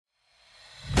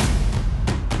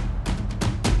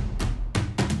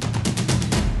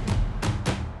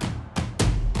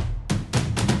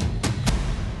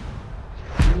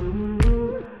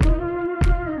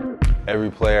Every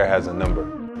player has a number.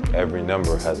 Every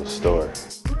number has a story.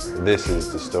 This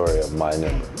is the story of my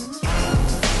number.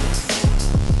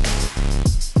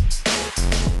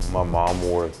 My mom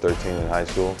wore 13 in high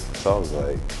school, so I was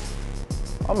like,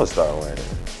 I'm gonna start wearing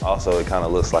it. Also, it kind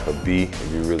of looks like a B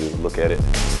if you really look at it.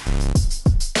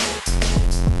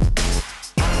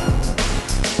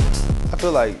 I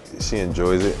feel like she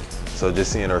enjoys it, so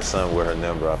just seeing her son wear her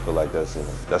number, I feel like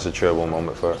that's a terrible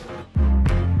moment for her.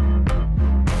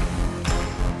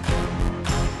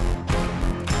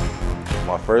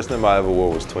 My first number I ever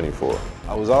wore was 24.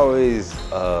 I was always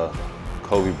a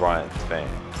Kobe Bryant fan.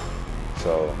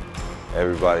 So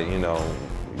everybody,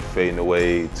 fading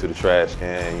away to the trash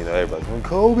can, everybody's going,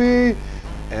 Kobe!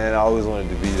 And I always wanted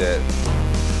to be that.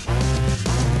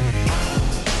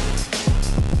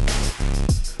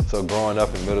 So growing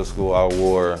up in middle school, I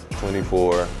wore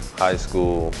 24. High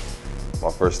school,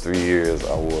 my first 3 years,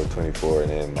 I wore 24. And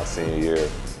then my senior year,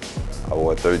 I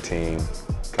wore 13.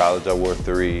 College, I wore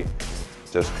 3.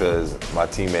 Just because my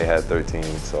teammate had 13,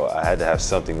 so I had to have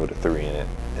something with a 3 in it.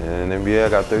 And in the NBA, I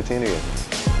got 13 again.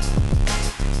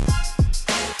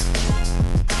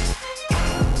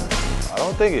 I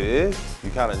don't think it is. You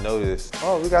kind of notice,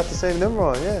 oh, we got the same number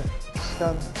on, yeah.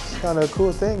 It's kind of a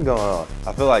cool thing going on.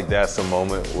 I feel like that's a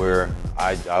moment where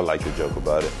I like to joke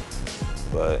about it.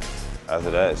 But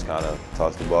after that, it's kind of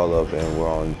toss the ball up and we're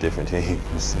on different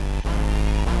teams.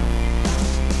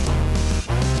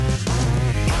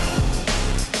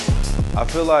 I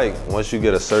feel like once you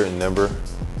get a certain number,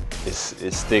 it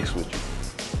sticks with you.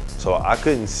 So I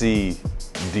couldn't see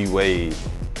D-Wade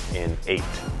in 8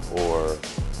 or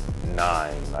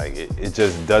 9. Like it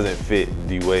just doesn't fit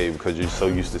D-Wade because you're so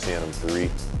used to seeing him 3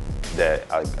 that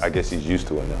I guess he's used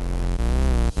to it now.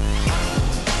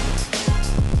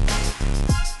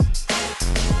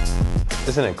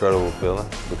 It's an incredible feeling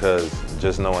because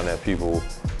just knowing that people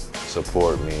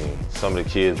support me. Some of the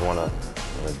kids want to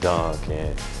dunk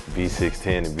and be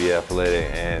 6'10" and be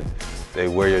athletic, and they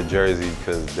wear your jersey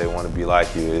because they want to be like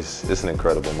you. It's an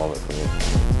incredible moment for me.